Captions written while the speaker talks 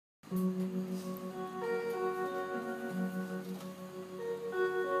Okay,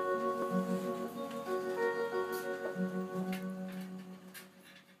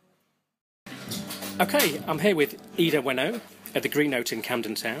 I'm here with Ida Wenoe at the Green Note in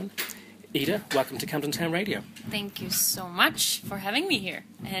Camden Town. Ida, welcome to Camden Town Radio. Thank you so much for having me here.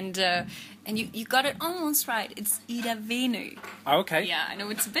 And you got it almost right. It's Ida Wenoe. Oh, okay. Yeah, I know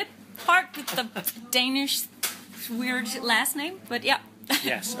it's a bit hard with the Danish weird last name, but yeah.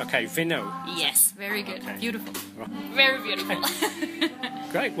 Yes, okay, Wenoe. Yes, very good. Okay. Beautiful. Right. Very beautiful.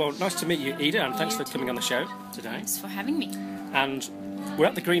 Great, well, nice to meet you, Ida, and thanks for coming on the show today. Thanks for having me. And we're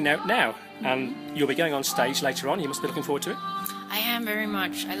at the Green Note now, and you'll be going on stage later on. You must be looking forward to it. I am very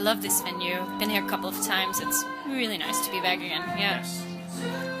much. I love this venue. Been here a couple of times. It's really nice to be back again. Yeah. Yes.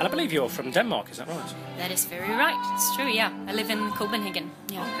 And I believe you're from Denmark, is that right? That is very right. It's true, yeah. I live in Copenhagen.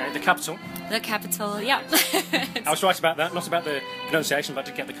 Yeah. Okay, the capital. The capital, yeah. I was right about that, not about the pronunciation, but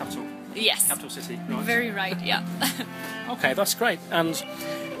to get the capital. Yes. Capital city. Right. Very right, yeah. Okay, that's great. And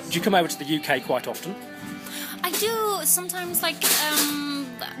do you come over to the UK quite often? I do sometimes, like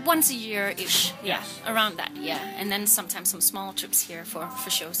once a year-ish. Yeah, Yes. around that. Yeah, and then sometimes some small trips here for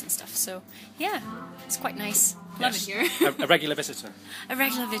shows and stuff. So yeah, it's quite nice. Love Yes. it here. A regular visitor. A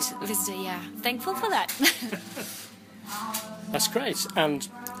regular visitor. Yeah, thankful for that. That's great. And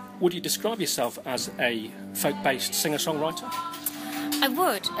would you describe yourself as a folk-based singer-songwriter? I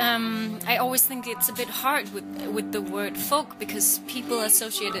would. I always think it's a bit hard with the word folk because people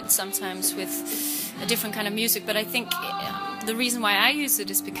associate it sometimes with a different kind of music. But I think the reason why I use it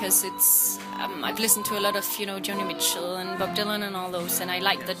is because it's I've listened to a lot of Joni Mitchell and Bob Dylan and all those, and I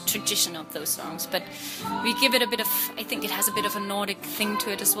like the tradition of those songs. But we give it a bit of, I think it has a bit of a Nordic thing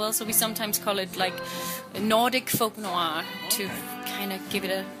to it as well. So we sometimes call it like Nordic folk noir to kind of give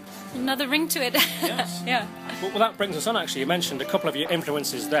it another ring to it. Yes. Yeah. Well, that brings us on, actually. You mentioned a couple of your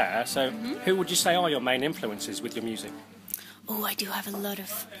influences there. So who would you say are your main influences with your music? Oh, I do have a lot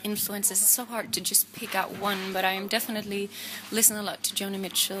of influences. It's so hard to just pick out one, but I am definitely listening a lot to Joni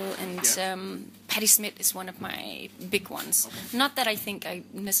Mitchell, and Patti Smith is one of my big ones. Okay. Not that I think I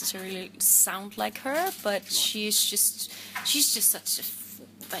necessarily sound like her, but she's just such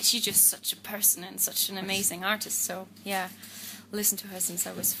a person and such an amazing artist. So yeah. Listened to her since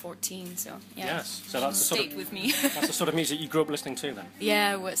I was 14, so yeah. Yes, so that's the sort stayed of, with me. That's the sort of music you grew up listening to then?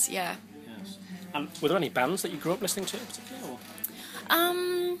 Yeah, it was, yeah. Yes. And were there any bands that you grew up listening to in particular? Or?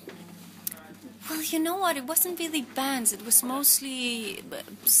 Well, you know what? It wasn't really bands. It was mostly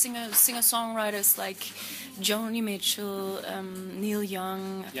singer-songwriters like Joni Mitchell, Neil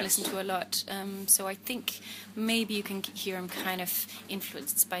Young. I've listened to a lot. So I think maybe you can hear I'm kind of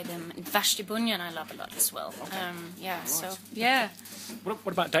influenced by them. And Vashti Bunyan I love a lot as well. Okay. Yeah, right. So yeah. What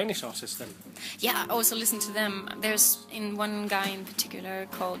about Danish artists then? Yeah, I also listen to them. There's one guy in particular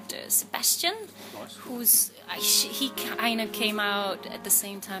called Sebastian, Nice. who's he kind of came out at the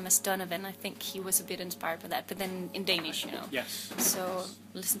same time as Donovan. I think he was a bit inspired by that, but then in Danish, Yes. So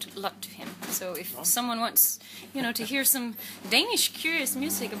listen to a lot to him. So if someone wants, to hear some Danish curious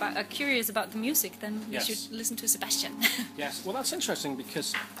about the music, then you should listen to Sebastian. Yes. Well, that's interesting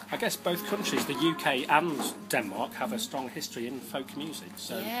because I guess both countries, the UK and Denmark, have a strong history in folk music.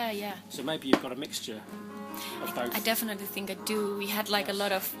 So Yeah. So maybe you've got a mixture of both. I definitely think I do. We had like a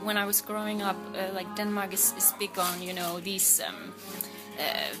lot of, when I was growing up, like Denmark is big on these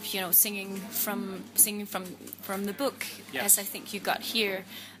singing from the book, as I think you got here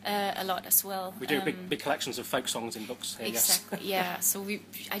a lot as well. We do big collections of folk songs in books here. Exactly. Yes. Yeah. So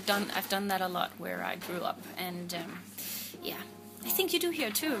I've done that a lot where I grew up, and I think you do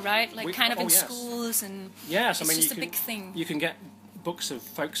here too, right? Like in schools, and yes, it's just a big thing. You can get books of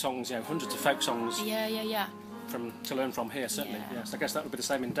folk songs, hundreds of folk songs. Yeah. To learn from here, certainly. Yeah. Yes, I guess that would be the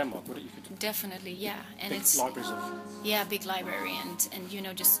same in Denmark, would it? You could definitely, yeah. And big it's libraries of. Yeah, big library, and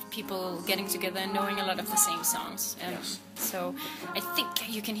just people getting together and knowing a lot of the same songs. Yes. So I think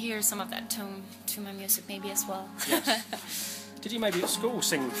you can hear some of that tone to my music maybe as well. Yes. Did you maybe at school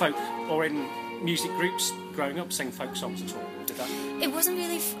sing folk, or in music groups growing up sing folk songs at all? Did that? It wasn't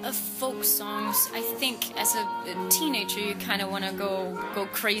really folk songs. I think as a teenager you kind of want to go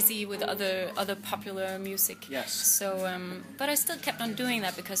crazy with other popular music. Yes. So, but I still kept on doing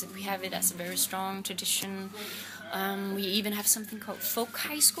that because we have it as a very strong tradition. We even have something called folk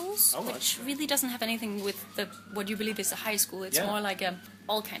high schools, which really doesn't have anything with what you believe is a high school. It's more like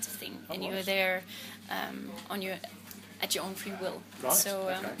all kinds of thing, and you're there at your own free will. Right.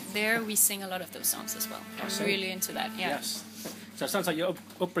 So there we sing a lot of those songs as well. I'm really into that. Yeah. Yes. So it sounds like your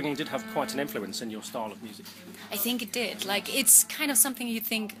upbringing did have quite an influence in your style of music. I think it did. Like, it's kind of something you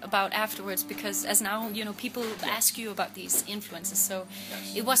think about afterwards, because as now, people ask you about these influences. So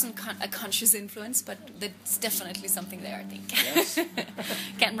it wasn't a conscious influence, but there's definitely something there, I think. Yes.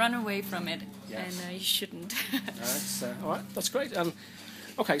 Can't run away from it, Yes. and you shouldn't. All right, that's great.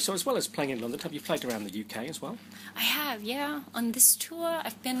 Okay, so as well as playing in London, have you played around the UK as well? I have, yeah. On this tour,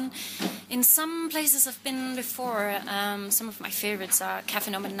 I've been in some places I've been before. Some of my favorites are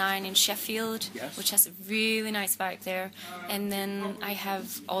Cafe Number 9 in Sheffield, which has a really nice vibe there. And then I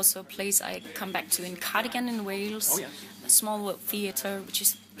have also a place I come back to in Cardigan in Wales, a small world theatre, which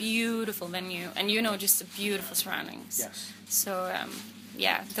is a beautiful venue, and just a beautiful surroundings. Yes. So,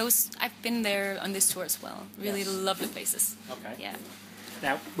 those I've been there on this tour as well. Really lovely places. Okay. Yeah.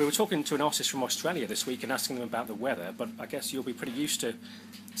 Now, we were talking to an artist from Australia this week and asking them about the weather, but I guess you'll be pretty used to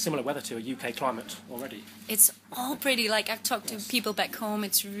similar weather to a UK climate already. It's all pretty. Like, I've talked to people back home,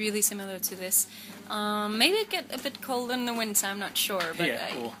 it's really similar to this. Maybe it get a bit cold in the winter, I'm not sure. But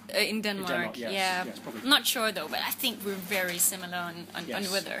in Denmark, yes, probably. I'm not sure though, but I think we're very similar on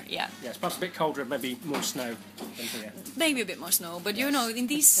weather, Yes, perhaps a bit colder and maybe more snow than here. Maybe a bit more snow, but in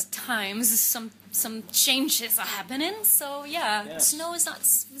these times some changes are happening, so snow is not,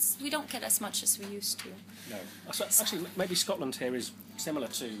 we don't get as much as we used to. No. Actually, maybe Scotland here is similar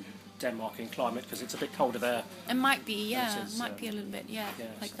to Denmark in climate, because it's a bit colder there. It might be, might be a little bit,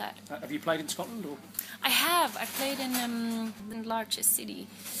 like that. Have you played in Scotland? Or? I have. I played in the largest city.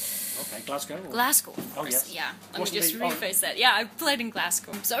 Okay, Glasgow? Or? Glasgow, of course. Oh, yes. Yeah, let me just rephrase that. Yeah, I played in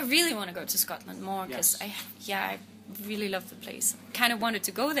Glasgow. So I really want to go to Scotland more, because I really love the place. Kind of wanted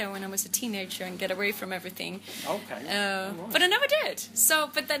to go there when I was a teenager and get away from everything. Okay. But I never did. So,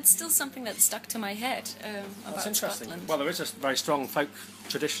 but that's still something that stuck to my head about that's interesting. Scotland. Well, there is a very strong folk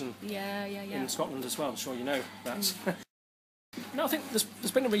tradition in Scotland as well. I'm sure you know that. No, I think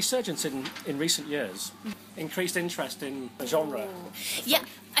there's been a resurgence in recent years, increased interest in the genre. Yeah,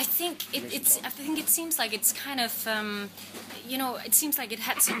 I think it seems like it's kind of it seems like it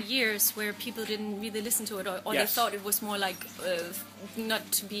had some years where people didn't really listen to it, or they thought it was more like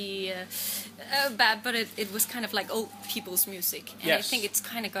not to be bad, but it was kind of like old people's music. And I think it's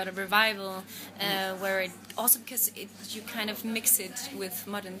kind of got a revival where it also, because you kind of mix it with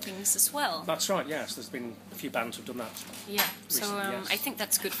modern things as well. That's right. Yes, there's been a few bands who've done that. Yeah. So I think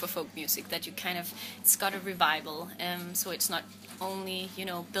that's good for folk music, that you it's got a revival. So it's not only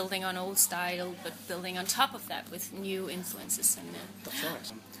building on old style, but building on top of that with new influences. And that's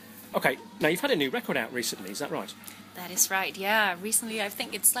right. Okay, now you've had a new record out recently, is that right? That is right, yeah. Recently, I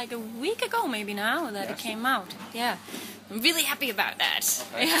think it's like a week ago maybe now that it came out. Yeah, I'm really happy about that.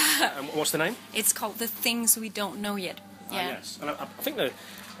 Okay. Yeah. And what's the name? It's called The Things We Don't Know Yet. Yeah. Yes, and I think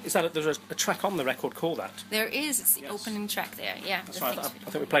there's a track on the record called that. There is. It's the opening track there. Yeah. That's right. I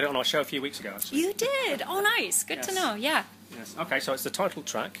think we played it on our show a few weeks ago. Actually. You did. Oh, nice. Good to know. Yeah. Yes. Okay, so it's the title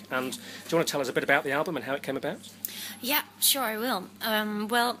track, and do you want to tell us a bit about the album and how it came about? Yeah, sure, I will.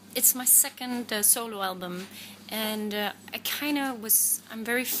 Well, it's my second solo album, and I'm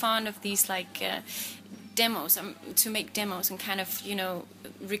very fond of these demos, to make demos and kind of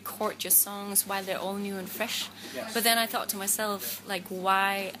record your songs while they're all new and fresh. Yes. But then I thought to myself,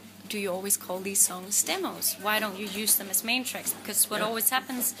 why do you always call these songs demos? Why don't you use them as main tracks? Because what always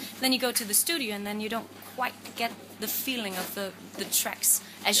happens, then you go to the studio and then you don't quite get the feeling of the tracks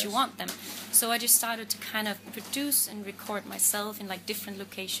as you want them. So I just started to kind of produce and record myself in different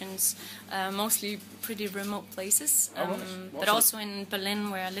locations, mostly pretty remote places, but also in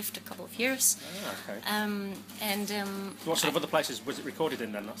Berlin, where I lived a couple of years. Oh, okay. What sort of other places was it recorded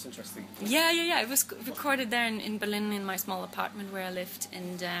in then? That's interesting. Yeah. It was recorded there in Berlin, in my small apartment where I lived,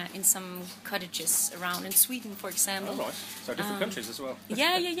 and in some cottages around in Sweden, for example. Oh, right. So different countries as well.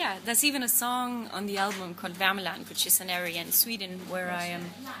 Yeah. There's even a song on the album called Värmeland, which is an area in Sweden where I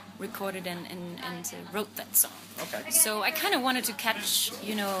recorded and wrote that song. Okay. So I kind of wanted to catch,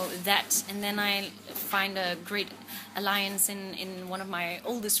 that, and then I find a great alliance in one of my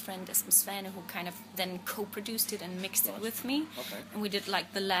oldest friends, Esben Svane, who kind of then co-produced it and mixed it with me. Okay. And we did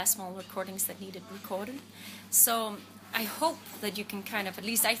the last small recordings that needed recorded. So I hope that you can at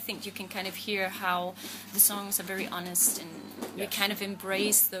least I think you can hear how the songs are very honest, and we kind of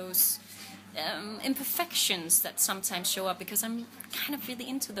embrace those imperfections that sometimes show up, because I'm kind of really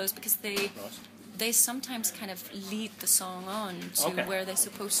into those, because they sometimes kind of lead the song on to where they're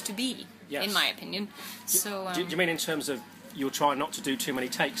supposed to be, in my opinion. Do you mean in terms of you'll try not to do too many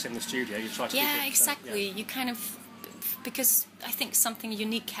takes in the studio? You try to keep it, exactly. You kind of because I think something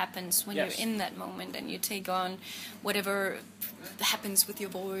unique happens when Yes. you're in that moment and you take on whatever happens with your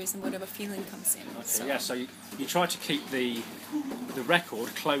voice and whatever feeling comes in. Okay, yeah, so you try to keep the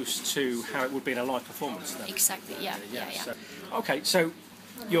record close to how it would be in a live performance then. Exactly, yeah. So, okay, so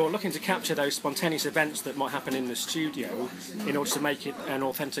you're looking to capture those spontaneous events that might happen in the studio in order to make it an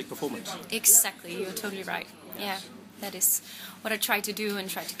authentic performance. Exactly, you're totally right. Yeah, that is what I try to do and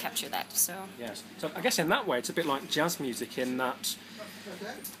try to capture that. So Yes. So I guess in that way it's a bit like jazz music in that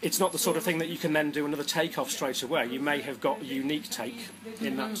it's not the sort of thing that you can then do another take off straight away. You may have got a unique take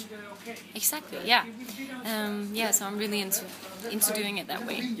in that. exactly, yeah. So I'm really into doing it that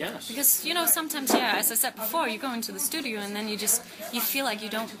way. Yes. Because, you know, sometimes, as I said before, you go into the studio and then you feel like you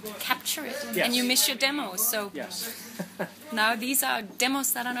don't capture it. Yes. And you miss your demos. So Yes. now these are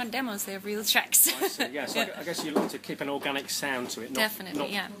demos that are not demos, they're real tracks. I see, yes. I guess you look to keep an organic sound to it.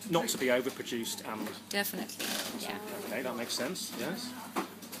 Definitely, yeah. Not to be overproduced and... Definitely, yeah. Okay, that makes sense, yes.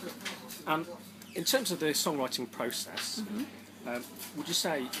 And in terms of the songwriting process, would you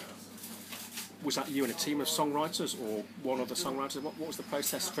say, was that you and a team of songwriters or one other songwriter? What was the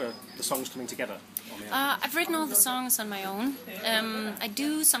process for the songs coming together? I've written all the songs on my own. I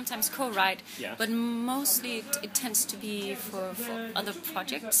do sometimes co-write, Yeah. but mostly it tends to be for other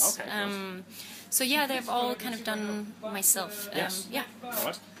projects. Okay, So yeah, they've all kind of done myself. Yes. Yeah. All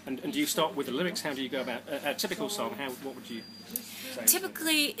right. And do you start with the lyrics? How do you go about a typical song? What would you say?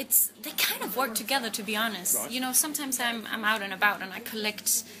 Typically, they kind of work together, to be honest. Right. You know, sometimes I'm out and about and I collect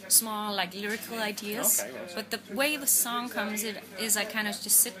small like lyrical ideas. Okay, right. But the way the song comes is I kind of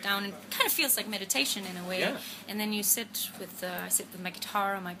just sit down and it kind of feels like meditation in a way. Yeah. And then you sit with I sit with my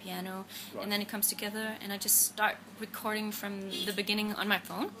guitar or my piano, Right. and then it comes together and I just start recording from the beginning on my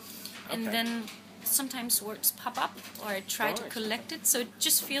phone, and Okay. then sometimes words pop up or I try to Right. collect it, so it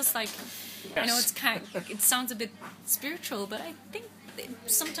just feels like, I know Yes. it sounds a bit spiritual, but I think it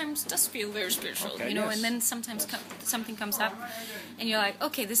sometimes does feel very spiritual, Okay, you know, yes. and then sometimes something comes up and you're like,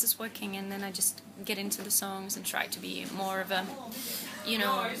 okay, this is working, and then I just get into the songs and try to be more of a, you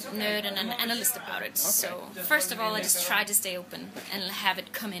know, nerd and an analyst about it. So first of all, I just try to stay open and have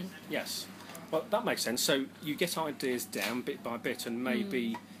it come in. Yes. Well, that makes sense. So you get ideas down bit by bit and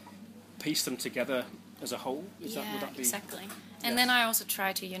maybe piece them together as a whole? Would that be... Exactly. And then I also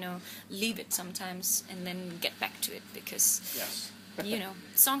try to, you know, leave it sometimes and then get back to it, because, Yes. you know,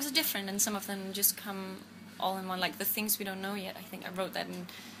 songs are different and some of them just come all in one. Like The Things We Don't Know Yet, I think I wrote that in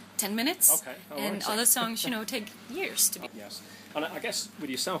 10 minutes. Okay. Oh, and right. other songs, you know, take years to be Yes. And I guess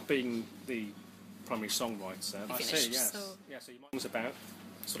with yourself being the primary songwriter, I see, finished. yes. So Yeah, so your songs about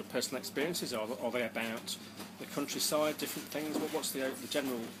sort of personal experiences, or are they about the countryside, different things? What's the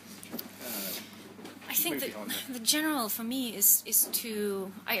general... I think movie that on there. the general for me is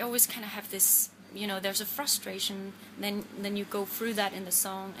to, I always kind of have this, you know, there's a frustration, then you go through that in the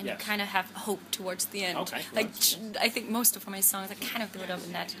song and Yes. you kind of have hope towards the end. Okay, Like right. I think most of my songs are kind of built up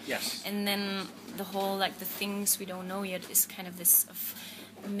in that. Yes. And then the whole like The Things We Don't Know Yet is kind of this of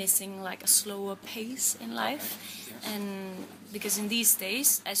missing like a slower pace in life. Yes. And because in these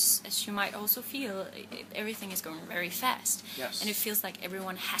days, as you might also feel, everything is going very fast. Yes. And it feels like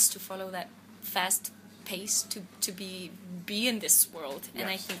everyone has to follow that fast pace to be in this world. And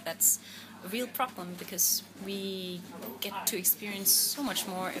I Yes. think that's a real problem, because we get to experience so much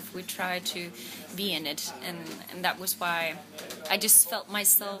more if we try to be in it, and that was why I just felt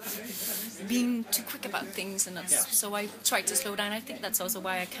myself being too quick about things, and that's, so I tried to slow down. I think that's also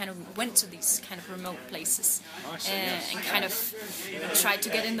why I kind of went to these kind of remote places I see, yes. and kind of tried to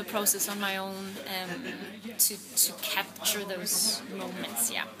get in the process on my own, to capture those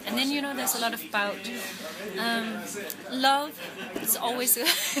moments. Yeah. And then, you know, there's a lot about love. It's always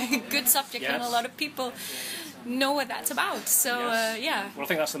a good subject, and a Yes. lot of people know what that's about. So Yes. yeah. Well, I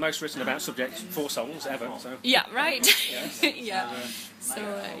think that's the most written about subject for songs ever. So. Yeah, right. Yes. Yeah. So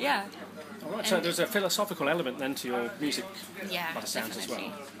yeah. All right. So there's a philosophical element then to your music, Yeah, by the sounds as definitely.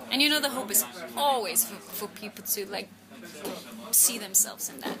 well. And you know, the hope is always for people to like see themselves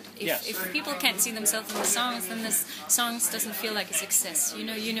in that. Yes. If people can't see themselves in the songs, then this songs doesn't feel like a success. You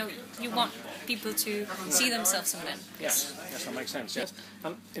know, you want people to see themselves in them. Yes, that makes sense. Yes.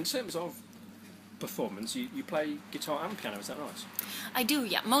 And in terms of performance, you play guitar and piano. Is that right? I do,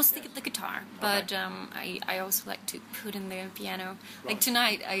 yeah, mostly the guitar, but I also like to put in the piano. Right. Like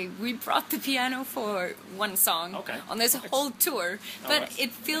tonight, we brought the piano for one song on this whole tour, but right.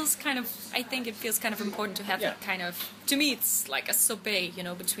 it feels kind of, I think it feels kind of important to have Yeah. that kind of, to me it's like a souper, you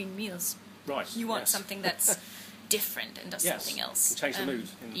know, between meals. Right. You want yes. something that's different and does Yes. something else. To change the mood.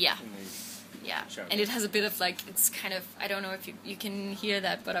 Yeah. Yeah, show. and it has a bit of like, it's kind of, I don't know if you can hear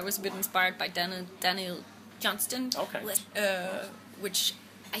that, but I was a bit inspired by Johnston, Okay. which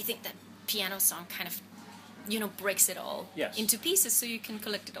I think that piano song kind of, breaks it all Yes. into pieces, so you can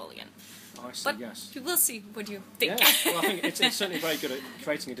collect it all again. I see, But yes. we'll see what you think. Yeah, well, I think it's certainly very good at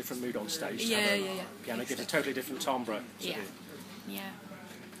creating a different mood on stage. Yeah. Piano gives a totally different timbre Yeah.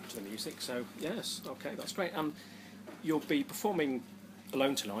 to the music. So, yes, okay, that's great. You'll be performing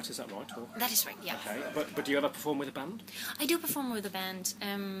alone tonight, is that right? Or? That is right, yeah. Okay, but do you ever perform with a band? I do perform with a band.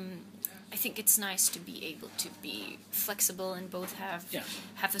 I think it's nice to be able to be flexible and both have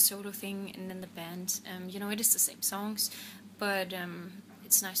the solo thing and then the band. It is the same songs, but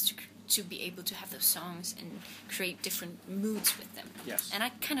it's nice to be able to have those songs and create different moods with them. Yes. And I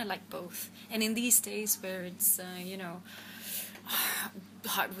kind of like both. And in these days where it's,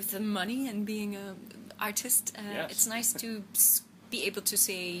 hard with the money and being an artist, it's nice to be able to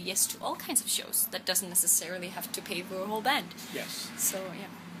say yes to all kinds of shows that doesn't necessarily have to pay for a whole band. Yes. So, yeah.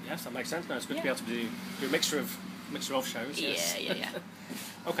 Yes, that makes sense. No, it's good to be able to do a mixture of shows. Yes. Yeah.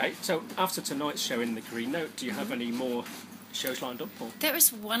 Okay, so after tonight's show in the Green Note, do you have any more shows lined up? Or? There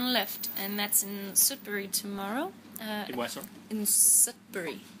is one left, and that's in Sudbury tomorrow. In where, sorry? In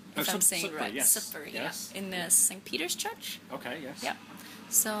Sudbury, if I'm saying it right. Yes. Sudbury, yes. Yeah. In the St. Peter's Church. Okay, yes. Yeah.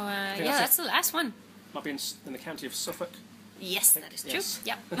 So, Okay, that's the last one. Might be in the county of Suffolk. Yes, that is true. Yes.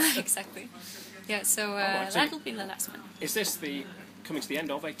 Yeah, exactly. Yeah, so right, so that'll be the last one. Is this coming to the end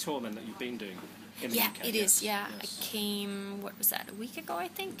of a tour then that you've been doing in the Yeah, UK? it is. Yeah, Yes. I came. What was that? A week ago, I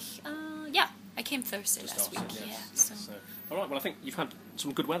think. I came Thursday Just last after, week. yes. Yeah. So. All right. Well, I think you've had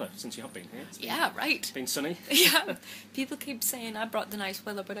some good weather since you have been here. Yeah. Right. It's been sunny. Yeah. People keep saying I brought the nice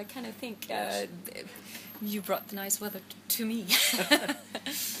weather, but I kind of think you brought the nice weather to me.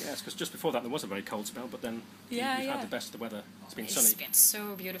 Yes, because just before that there was a very cold spell, but then you've had the best of the weather. It's been sunny. It's been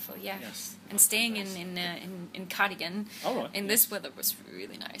so beautiful, yeah. Yes. And staying in Cardigan in this weather was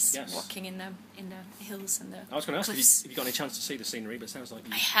really nice. Yes. Walking in the hills and the I was going to ask cliffs. if you got any chance to see the scenery, but it sounds like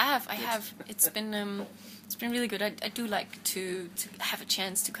you... I have. It's been really good. I do like to have a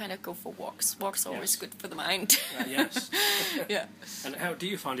chance to kind of go for walks. Walks are always good for the mind. Yes. Yeah. And how do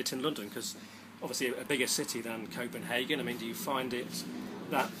you find it in London? Because obviously a bigger city than Copenhagen. I mean, do you find it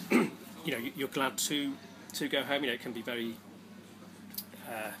that you're glad to go home? It can be very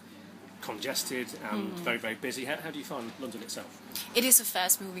congested and very, very busy. How do you find London itself? It is a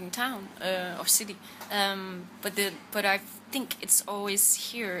fast-moving town or city, but I think it's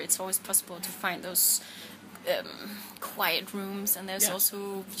always here. It's always possible to find those quiet rooms, and there's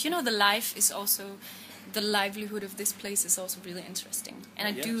also the livelihood of this place is also really interesting. And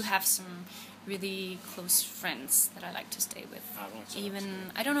I do have some really close friends that I like to stay with.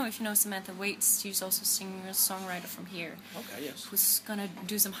 I don't know if you know Samantha Waits. She's also a singer-songwriter from here. Okay, yes. Who's gonna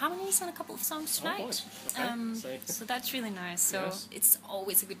do some harmonies on a couple of songs tonight. Okay. So that's really nice. So it's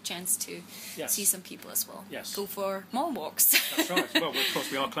always a good chance to see some people as well. Yes. Go for more walks. That's right. Well, of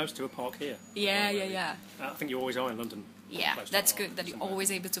course, we are close to a park here. Yeah. I think you always are in London. Yeah, that's good that you're always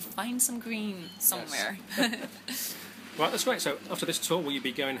able to find some green somewhere. Yes. Right, that's great. So after this tour, will you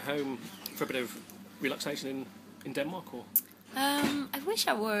be going home for a bit of relaxation in Denmark, or? I wish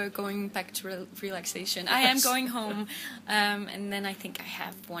I were going back to relaxation. I am going home, and then I think I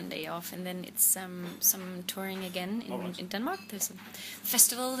have one day off, and then it's some touring again in Denmark. There's a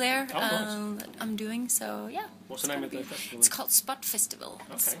festival there that I'm doing, so yeah. What's the name of the festival? It's called Spot Festival.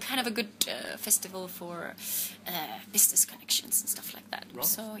 Okay. It's kind of a good festival for business connections and stuff like that. Right.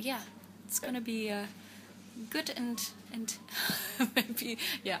 So yeah, it's gonna be good and maybe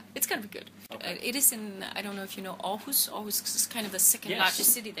it's gonna be good. Okay. It is in, I don't know if you know Aarhus. Aarhus is kind of the second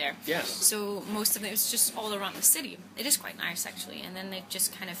largest city there. Yes. So most of it's just all around the city. It is quite nice actually, and then they've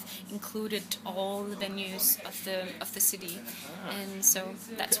just kind of included all the venues of the city, and so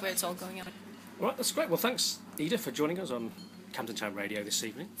that's where it's all going on. Right, that's great. Well, thanks, Ida, for joining us on Camden Town Radio this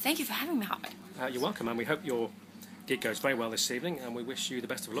evening. Thank you for having me, Harvard. You're welcome, and we hope your gig goes very well this evening, and we wish you the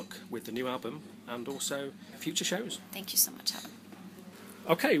best of luck with the new album and also future shows. Thank you so much, Harvard.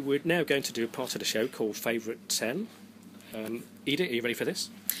 Okay, we're now going to do a part of the show called Favourite 10. Ida, are you ready for this?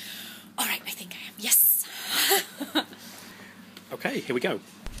 All right, I think I am. Yes. Okay, here we go.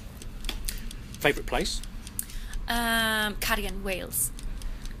 Favourite place? Cardigan, Wales.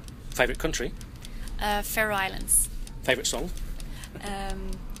 Favourite country? Faroe Islands. Favourite song?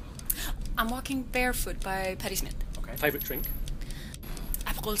 I'm Walking Barefoot by Patti Smith. Okay. Favourite drink?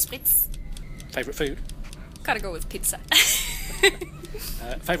 Aperol Spritz. Favourite food? Gotta go with pizza.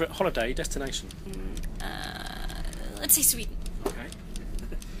 Favourite holiday destination? Let's say Sweden. Okay.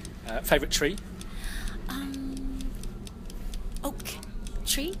 Favourite tree? Oak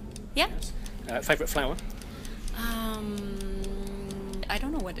tree. Yeah. Favourite flower? I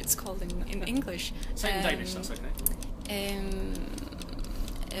don't know what it's called in English. Say it in Danish, that's okay.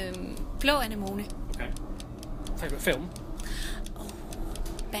 Blå anemone. Okay. Favourite film?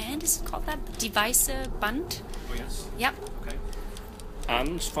 Band, is it called that? Device Band? Oh, yes. Yep. Okay.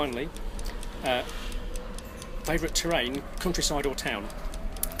 And finally, favourite terrain, countryside or town?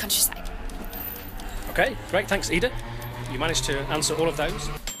 Countryside. Okay, great, thanks Ida. You managed to answer all of those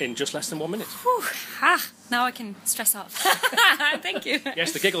in just less than 1 minute. Whew, now I can stress off. Thank you.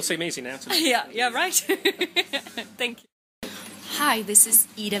 Yes, the giggle seem easy now. Yeah, right. Thank you. Hi, this is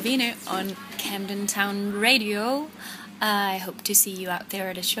Ida Wenoe on Camden Town Radio. I hope to see you out there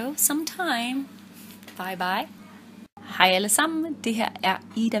at a show sometime. Bye bye. Hej alle sammen, det her er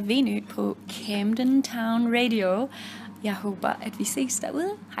Ida Wenoe på Camden Town Radio. Jeg håber, at vi ses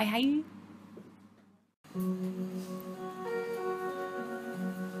derude. Hej hej.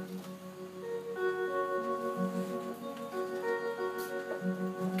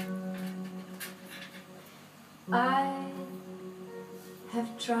 I have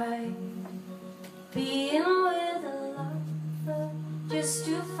tried being with a lover just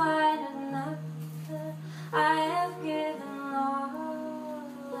to find another. I have given all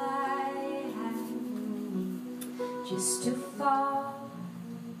I have just to fall.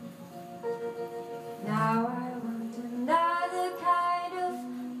 Now I want another kind of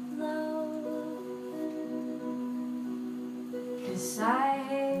love, 'cause I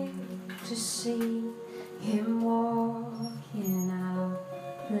hate to see him walking out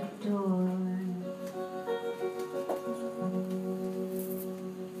the door.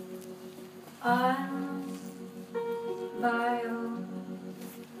 On my own,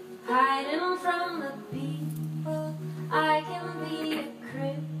 hiding from the people. I can be a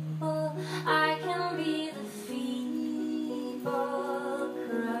cripple, I can be the feeble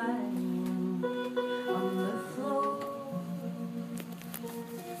crying on the floor.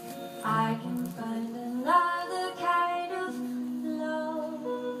 I can find another kind of love,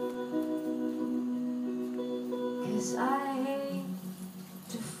 'cause I hate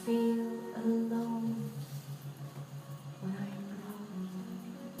to feel alone when I'm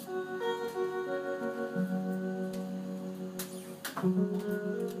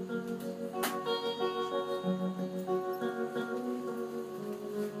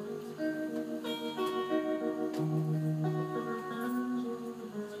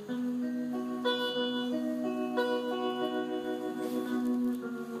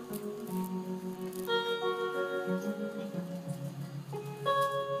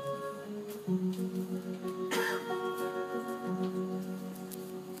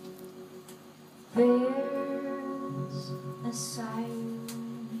There's a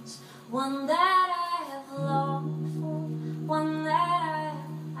silence, one that I have longed for, one that I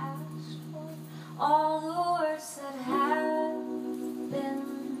have asked for. All the words that have been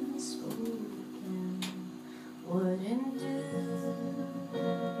spoken wouldn't do.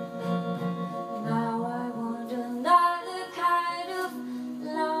 Now I want another kind of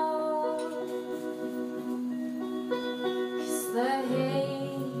love, 'cause the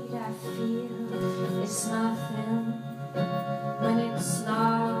hate I feel is nothing